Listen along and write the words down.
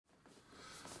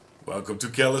Welcome to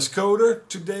Careless Coder.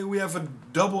 Today we have a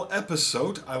double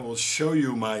episode. I will show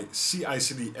you my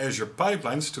CI/CD Azure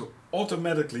pipelines to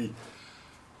automatically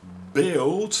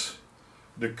build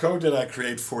the code that I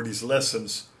create for these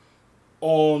lessons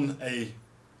on a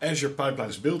Azure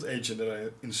Pipelines build agent that I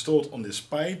installed on this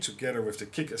Pi together with the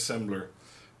kick assembler,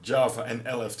 Java and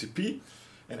LFTP.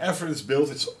 And after it's built,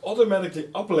 it's automatically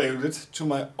uploaded to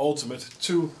my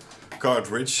UltimateII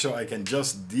cartridge, so I can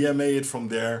just DMA it from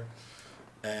there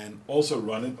and also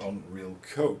run it on real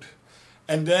code.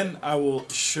 And then I will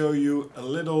show you a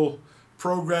little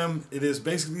program. It is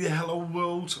basically the hello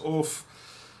world of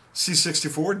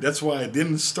C64. That's why I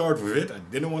didn't start with it. I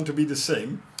didn't want to be the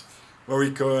same. Where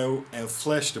we go and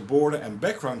flash the border and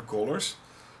background colors.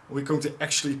 We're going to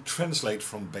actually translate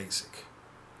from basic.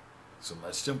 So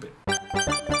let's jump in.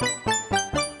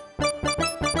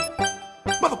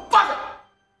 Motherfucker!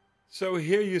 So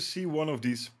here you see one of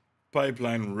these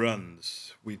pipeline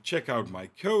runs. We check out my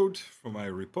code from my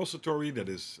repository, that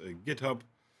is GitHub.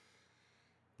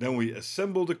 Then we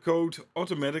assemble the code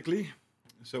automatically.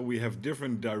 So we have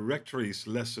different directories,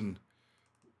 lesson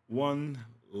 1,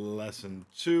 lesson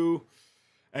 2,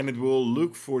 and it will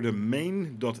look for the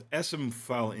main.sm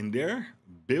file in there,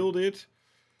 build it,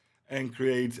 and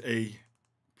create a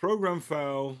program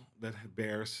file that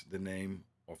bears the name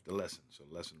of the lesson. So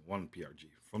lesson 1 PRG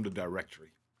from the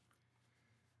directory.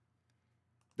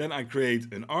 Then I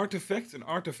create an artifact. An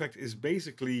artifact is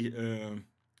basically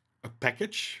a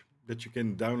package that you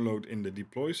can download in the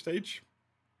deploy stage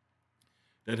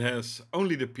that has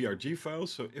only the PRG file.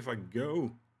 So if I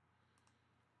go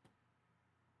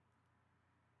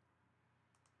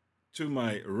to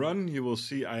my run, you will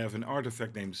see I have an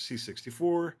artifact named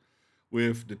C64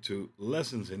 with the 2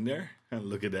 lessons in there. And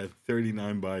look at that,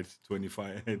 39 bytes,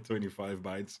 25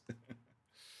 bytes.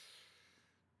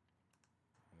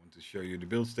 To show you the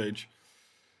build stage.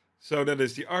 So that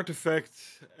is the artifact,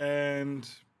 and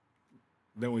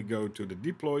then we go to the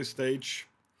deploy stage.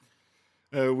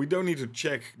 We don't need to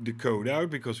check the code out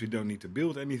because we don't need to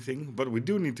build anything, but we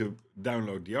do need to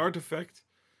download the artifact.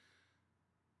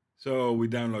 So we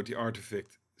download the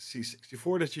artifact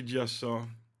C64 that you just saw,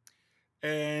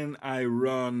 and I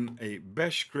run a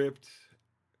bash script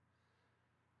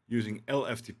using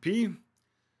LFTP,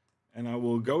 and I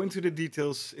will go into the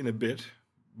details in a bit.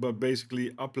 But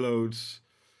basically uploads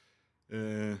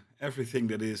everything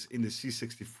that is in the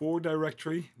C64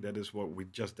 directory. That is what we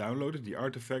just downloaded, the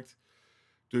artifact,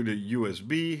 to the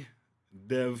USB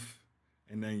dev,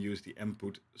 and then use the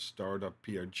input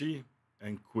star.prg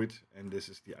and quit. And this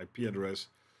is the IP address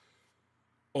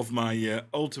of my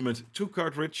UltimateII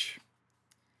cartridge.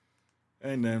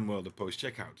 And then, well, the post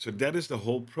checkout. So that is the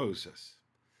whole process.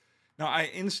 Now I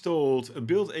installed a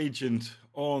build agent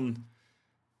on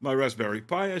my Raspberry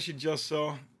Pi, as you just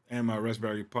saw, and my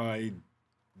Raspberry Pi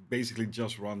basically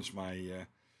just runs my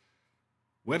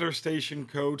weather station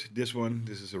code. This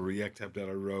is a React app that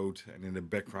I wrote, and in the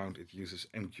background it uses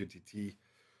MQTT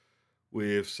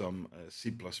with some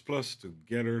C++ to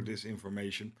gather this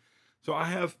information. So I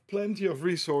have plenty of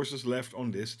resources left on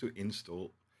this to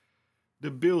install the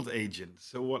build agent.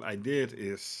 So what I did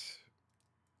is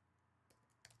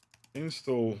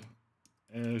install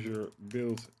Azure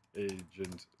build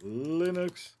agent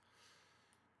Linux.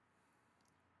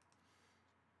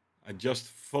 I just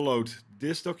followed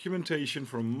this documentation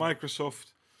from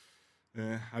Microsoft,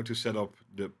 how to set up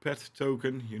the pet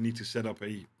token. You need to set up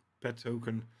a pet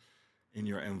token in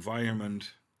your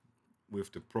environment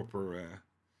with the proper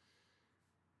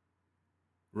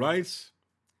rights.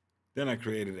 Then I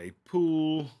created a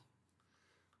pool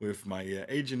with my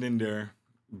agent in there.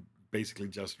 Basically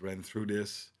just ran through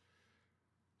this,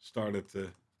 started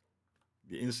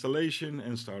the installation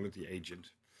and started the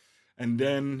agent. And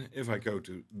then if I go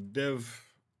to dev.azure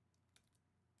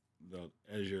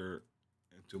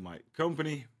to my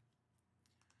company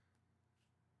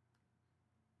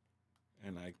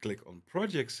and I click on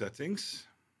project settings,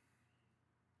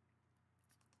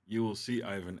 you will see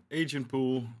I have an agent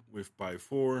pool with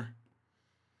Pi4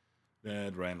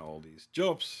 that ran all these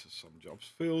jobs. Some jobs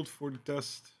failed for the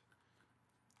test.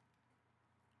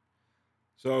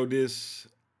 So this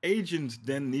agent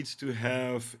then needs to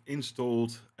have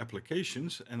installed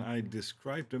applications, and I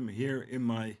describe them here in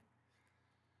my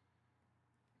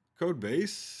code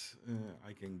base.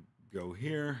 I can go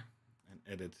here and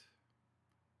edit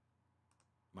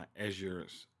my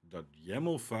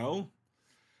azure.yml file.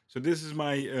 So this is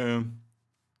my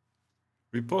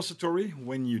repository.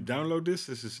 When you download this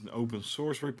is an open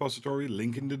source repository,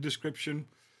 link in the description.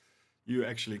 You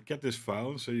actually get this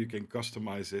file so you can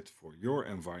customize it for your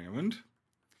environment.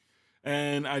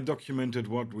 And I documented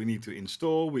what we need to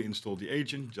install. We installed the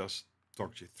agent, just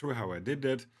talked you through how I did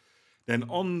that. Then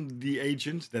on the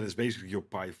agent, that is basically your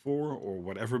Pi4 or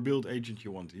whatever build agent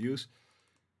you want to use,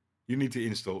 you need to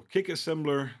install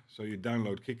kick-assembler. So you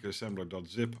download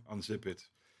kick-assembler.zip, unzip it,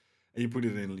 and you put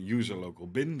it in user local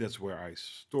bin. That's where I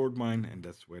stored mine, and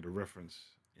that's where the reference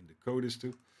in the code is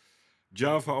to.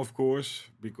 Java, of course,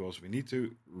 because we need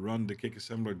to run the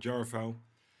kick-assembler jar file.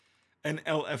 And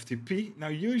LFTP. Now,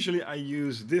 usually I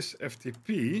use this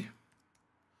FTP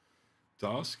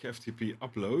task, FTP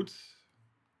upload.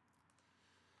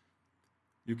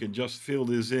 You can just fill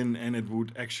this in and it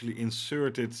would actually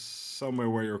insert it somewhere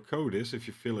where your code is if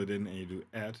you fill it in and you do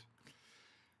add.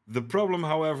 The problem,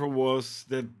 however, was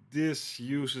that this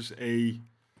uses a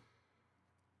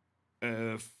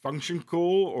function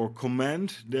call or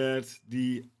command that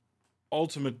the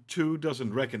UltimateII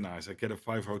doesn't recognize. I get a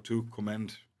 502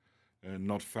 command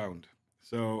not found.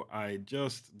 So I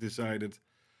just decided,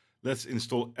 let's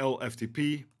install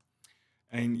LFTP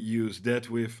and use that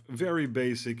with very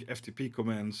basic FTP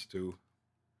commands to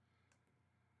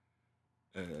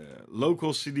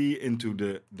local cd into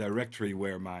the directory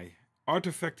where my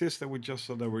artifact is that we just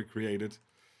saw that we created.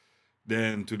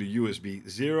 Then to the USB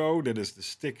 0, that is the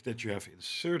stick that you have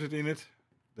inserted in it.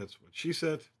 That's what she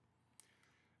said.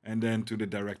 And then to the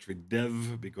directory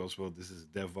dev, because, well, this is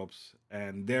DevOps.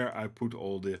 And there I put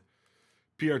all the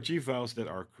PRG files that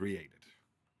are created.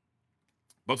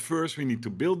 But first we need to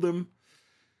build them.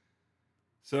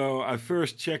 So I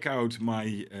first check out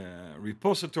my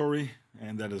repository,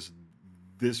 and that is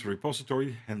this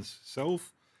repository, hence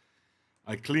self.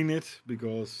 I clean it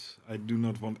because I do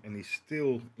not want any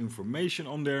stale information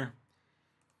on there.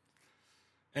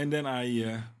 And then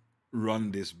I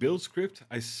run this build script.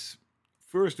 I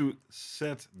first do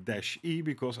set-e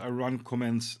because I run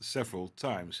commands several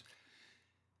times.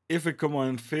 If a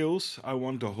command fails, I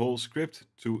want the whole script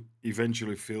to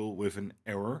eventually fail with an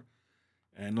error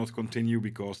and not continue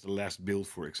because the last build,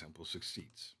 for example,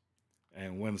 succeeds.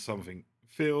 And when something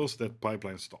fails, that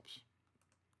pipeline stops.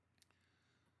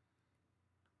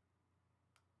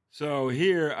 So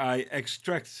here I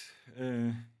extract,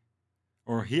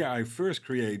 or here I first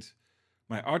create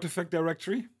my artifact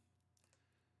directory,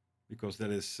 because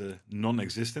that is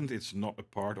non-existent. It's not a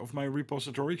part of my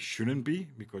repository. Shouldn't be,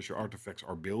 because your artifacts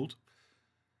are built.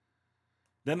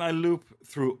 Then I loop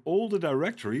through all the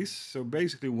directories. So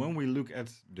basically when we look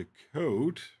at the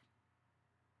code,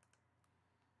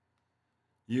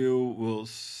 you will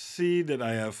see that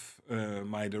I have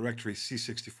my directory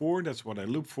C64. That's what I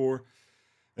loop for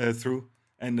through.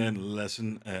 And then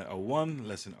lesson 01,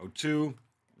 lesson 02,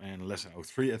 and lesson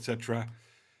 03, etc.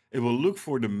 It will look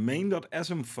for the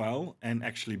main.asm file and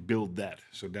actually build that.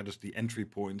 So that is the entry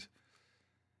point.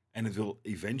 And it will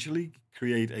eventually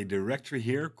create a directory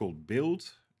here called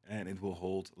build, and it will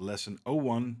hold lesson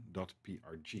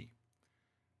 01.prg.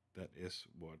 That is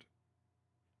what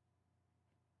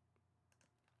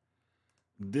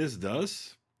this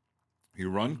does. We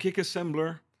run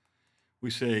kick-assembler.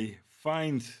 We say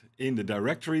find in the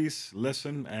directories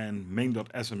lesson and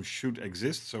main.asm should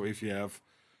exist. So if you have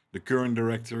the current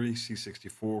directory,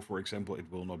 C64, for example,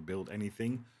 it will not build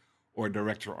anything. Or a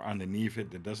directory underneath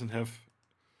it that doesn't have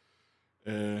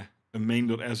a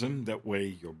main.asm. That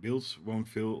way your builds won't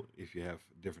fail if you have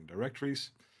different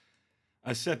directories.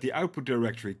 I set the output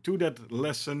directory to that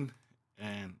lesson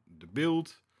and the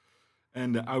build.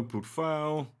 And the output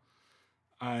file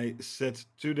I set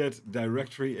to that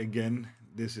directory again.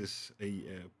 This is a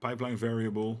pipeline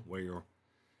variable where your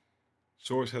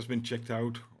source has been checked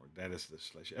out, or that is the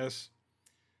 /s.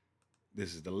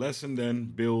 This is the lesson then,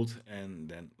 build, and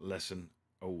then lesson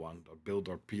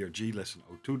 01.build.prg, lesson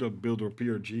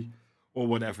 02.build.prg, or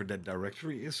whatever that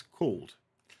directory is called.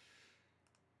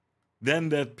 Then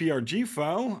that PRG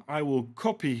file I will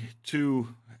copy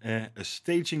to a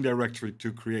staging directory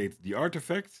to create the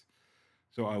artifact.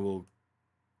 So I will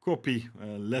copy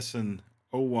lesson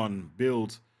 01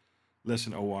 build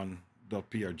lesson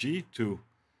 01.prg to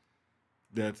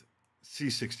that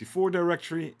C64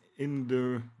 directory in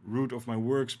the root of my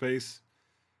workspace,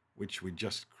 which we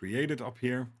just created up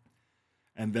here.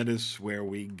 And that is where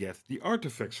we get the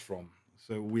artifacts from.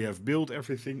 So we have built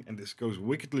everything, and this goes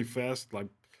wickedly fast, like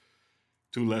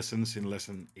 2 lessons in less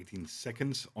than 18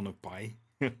 seconds on a Pi.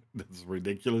 That's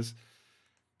ridiculous.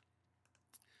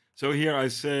 So here I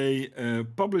say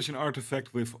publish an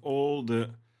artifact with all the,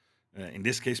 in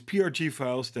this case, PRG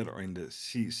files that are in the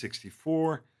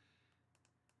C64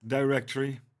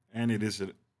 directory. And it is a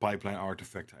pipeline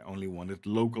artifact. I only want it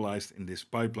localized in this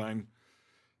pipeline.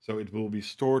 So it will be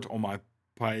stored on my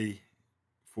Pi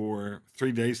for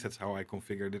 3 days. That's how I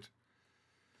configured it.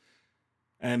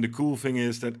 And the cool thing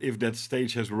is that if that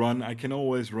stage has run, I can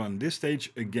always run this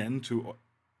stage again to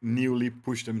newly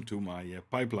push them to my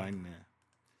pipeline.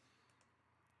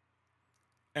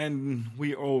 And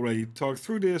we already talked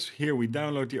through this. Here we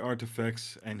download the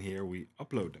artifacts and here we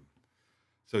upload them.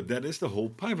 So that is the whole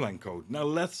pipeline code. Now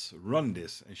let's run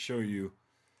this and show you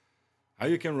how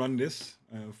you can run this.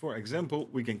 For example,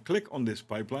 we can click on this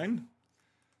pipeline.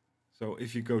 So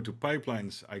if you go to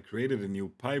pipelines, I created a new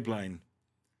pipeline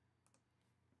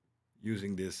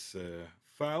using this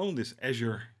file, this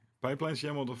Azure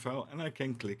pipelines.yml file, and I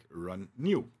can click Run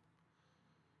New.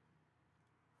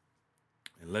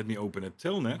 And let me open a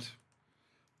telnet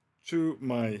to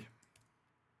my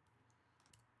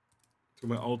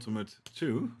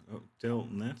UltimateII. Oh,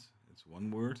 telnet, it's one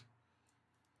word.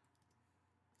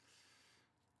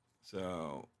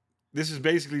 So this is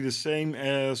basically the same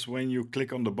as when you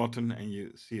click on the button and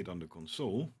you see it on the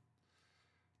console.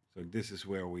 So this is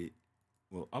where we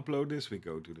will upload this. We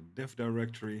go to the dev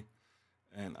directory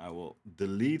and I will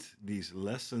delete these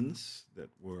lessons that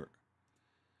were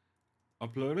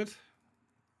uploaded.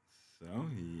 So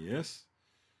yes,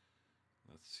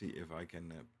 let's see if I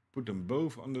can put them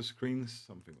both on the screen,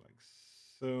 something like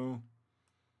so.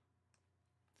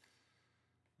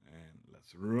 And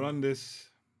let's run this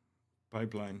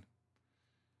pipeline.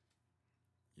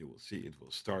 You will see it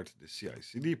will start the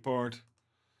CI/CD part.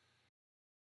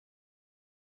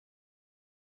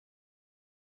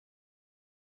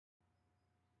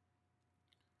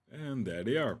 And there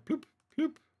they are, ploop,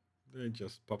 ploop. They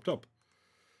just popped up.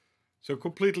 So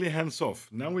completely hands off.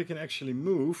 Now we can actually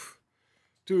move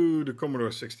to the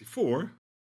Commodore 64.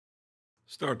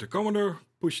 Start the Commodore,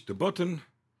 push the button,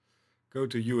 go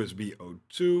to USB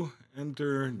 02,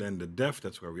 enter, then the dev,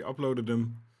 that's where we uploaded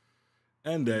them.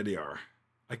 And there they are.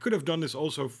 I could have done this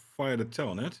also via the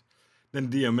telnet. Then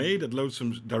DMA, that loads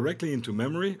them directly into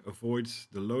memory, avoids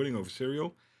the loading of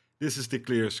serial. This is the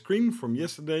clear screen from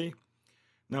yesterday.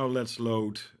 Now let's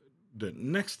load the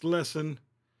next lesson.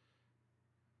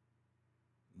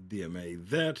 DMA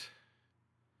that.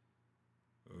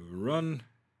 Run.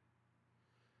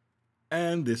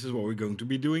 And this is what we're going to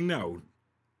be doing now.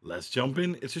 Let's jump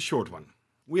in. It's a short one.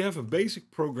 We have a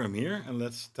basic program here and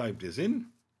let's type this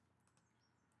in.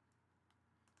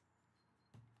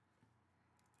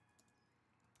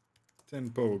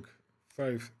 Tenpoke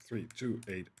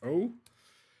 53280.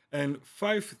 And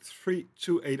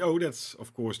 53280, that's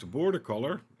of course the border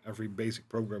color. Every basic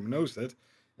program knows that.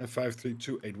 And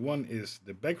 53281 is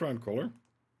the background color,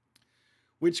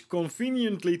 which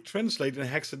conveniently translate in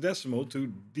hexadecimal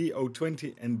to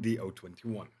DO20 and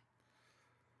DO21.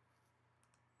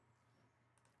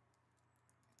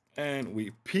 And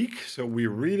we peek, so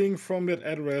we're reading from that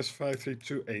address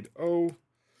 53280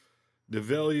 the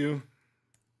value,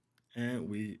 and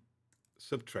we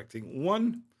subtracting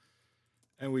 1.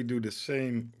 And we do the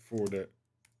same for the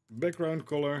background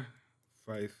color,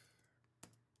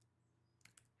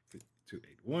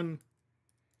 53281.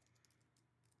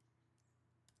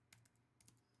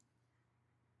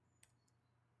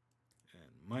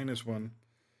 And -1.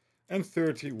 And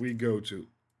 30, we go to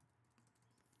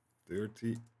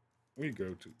 30, we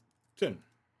go to 10.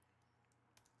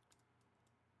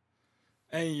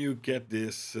 And you get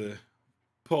this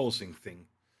pulsing thing.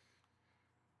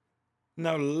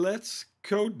 Now let's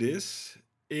code this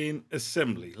in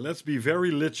assembly. Let's be very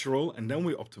literal and then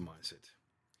we optimize it.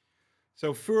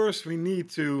 So first we need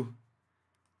to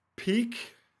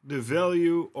peek the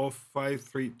value of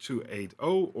 53280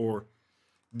 or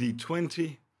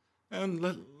D20, and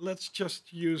let's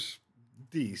just use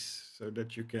these so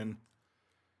that you can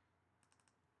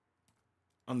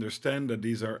understand that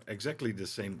these are exactly the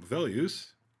same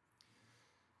values.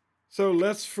 So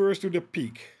let's first do the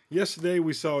peek. Yesterday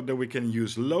we saw that we can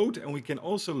use load and we can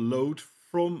also load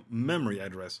from memory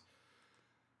address.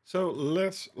 So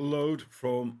let's load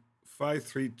from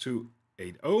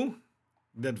 53280,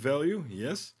 that value,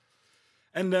 yes.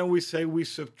 And then we say we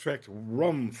subtract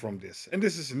ROM from this. And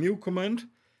this is a new command.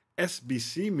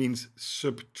 SBC means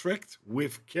subtract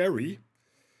with carry.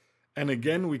 And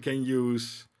again, we can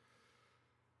use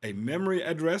a memory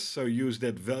address, so use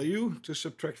that value to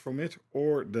subtract from it,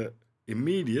 or the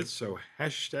immediate, so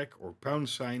hashtag or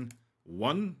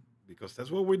 #1, because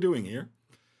that's what we're doing here.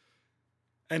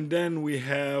 And then we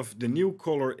have the new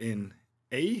color in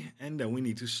A, and then we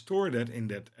need to store that in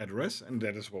that address, and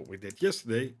that is what we did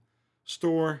yesterday.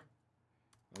 Store,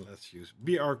 let's use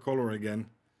BR color again.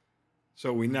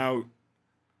 So we now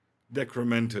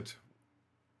decremented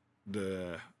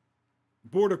the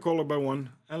border color by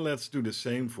 1, and let's do the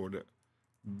same for the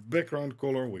background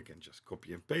color. We can just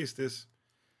copy and paste this.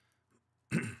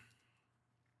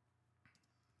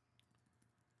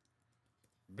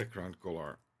 background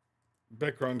color.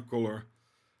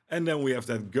 And then we have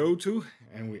that goto,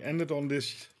 and we ended on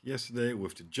this yesterday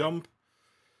with the jump.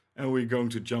 And we're going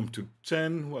to jump to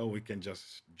 10. Well, we can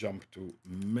just jump to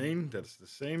main. That's the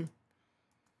same.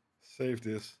 Save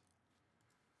this.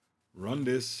 Run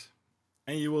this.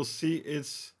 And you will see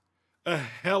it's a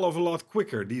hell of a lot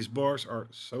quicker. These bars are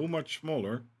so much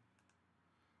smaller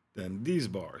than these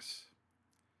bars.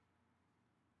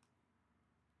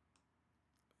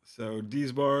 So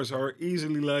these bars are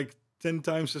easily like 10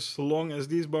 times as long as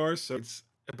these bars. So it's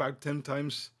about 10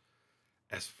 times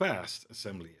as fast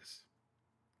assembly is.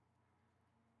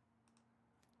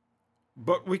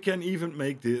 But we can even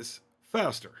make this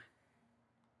faster.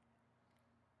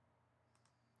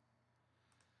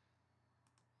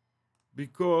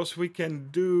 Because we can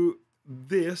do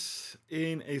this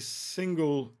in a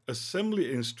single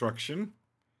assembly instruction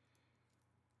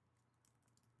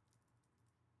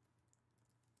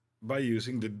by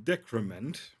using the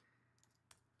decrement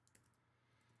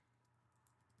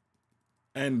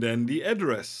and then the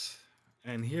address.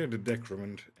 And here the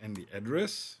decrement and the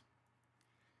address.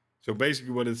 So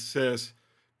basically what it says,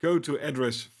 go to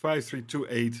address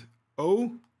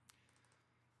 53280,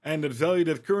 and the value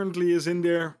that currently is in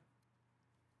there,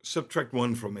 subtract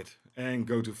 1 from it, and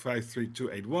go to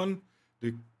 53281,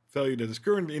 the value that is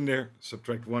currently in there,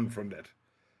 subtract 1 from that,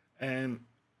 and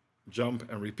jump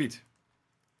and repeat.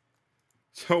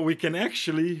 So we can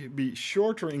actually be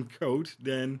shorter in code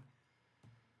than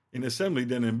in assembly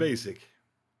than in basic.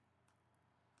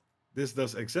 This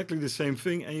does exactly the same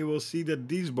thing, and you will see that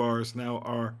these bars now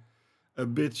are a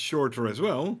bit shorter as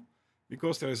well,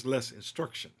 because there's less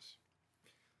instructions.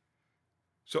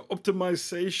 So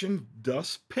optimization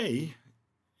does pay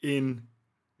in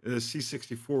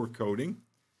C64 coding,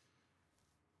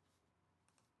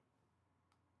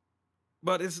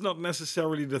 but it's not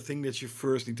necessarily the thing that you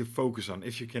first need to focus on.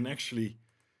 If you can actually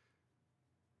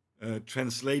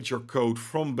translate your code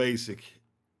from basic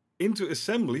into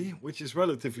assembly, which is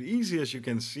relatively easy, as you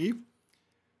can see,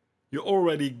 you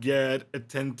already get a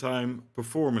 10-time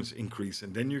performance increase,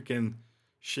 and then you can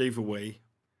shave away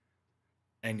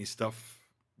any stuff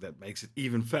that makes it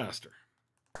even faster.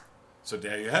 So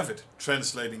there you have it,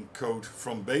 translating code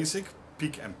from basic,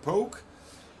 peek and poke,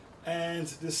 and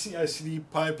the CI/CD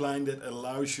pipeline that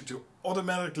allows you to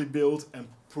automatically build and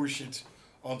push it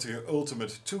onto your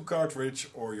UltimateII cartridge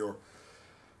or your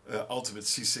Ultimate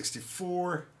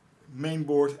C64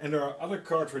 mainboard. And there are other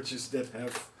cartridges that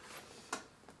have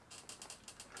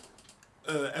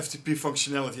FTP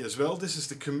functionality as well. This is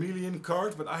the Chameleon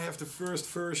card, but I have the first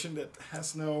version that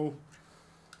has no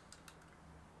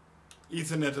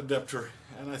Ethernet adapter,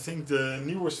 and I think the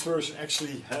newest version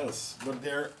actually has, but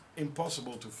they're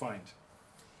impossible to find.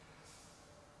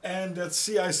 And that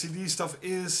CI/CD stuff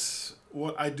is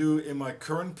what I do in my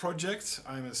current project.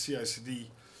 I'm a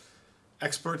CI/CD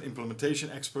expert, implementation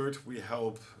expert. We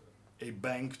help a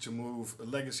bank to move a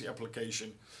legacy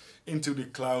application into the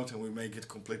cloud, and we make it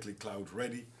completely cloud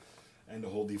ready. And the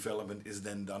whole development is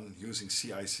then done using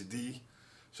CI/CD.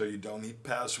 So you don't need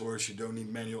passwords, you don't need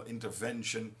manual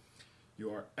intervention.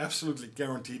 You are absolutely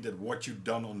guaranteed that what you've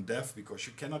done on dev, because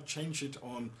you cannot change it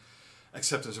on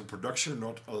acceptance of production,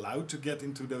 not allowed to get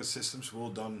into those systems, will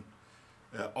done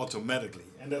automatically.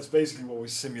 And that's basically what we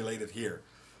simulated here.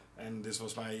 And this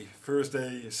was my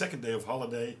second day of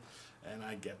holiday, and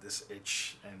I get this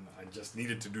itch, and I just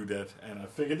needed to do that. And I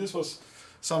figured this was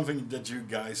something that you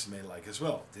guys may like as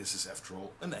well. This is, after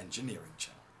all, an engineering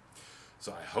channel.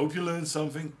 So I hope you learned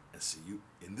something, and see you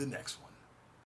in the next one.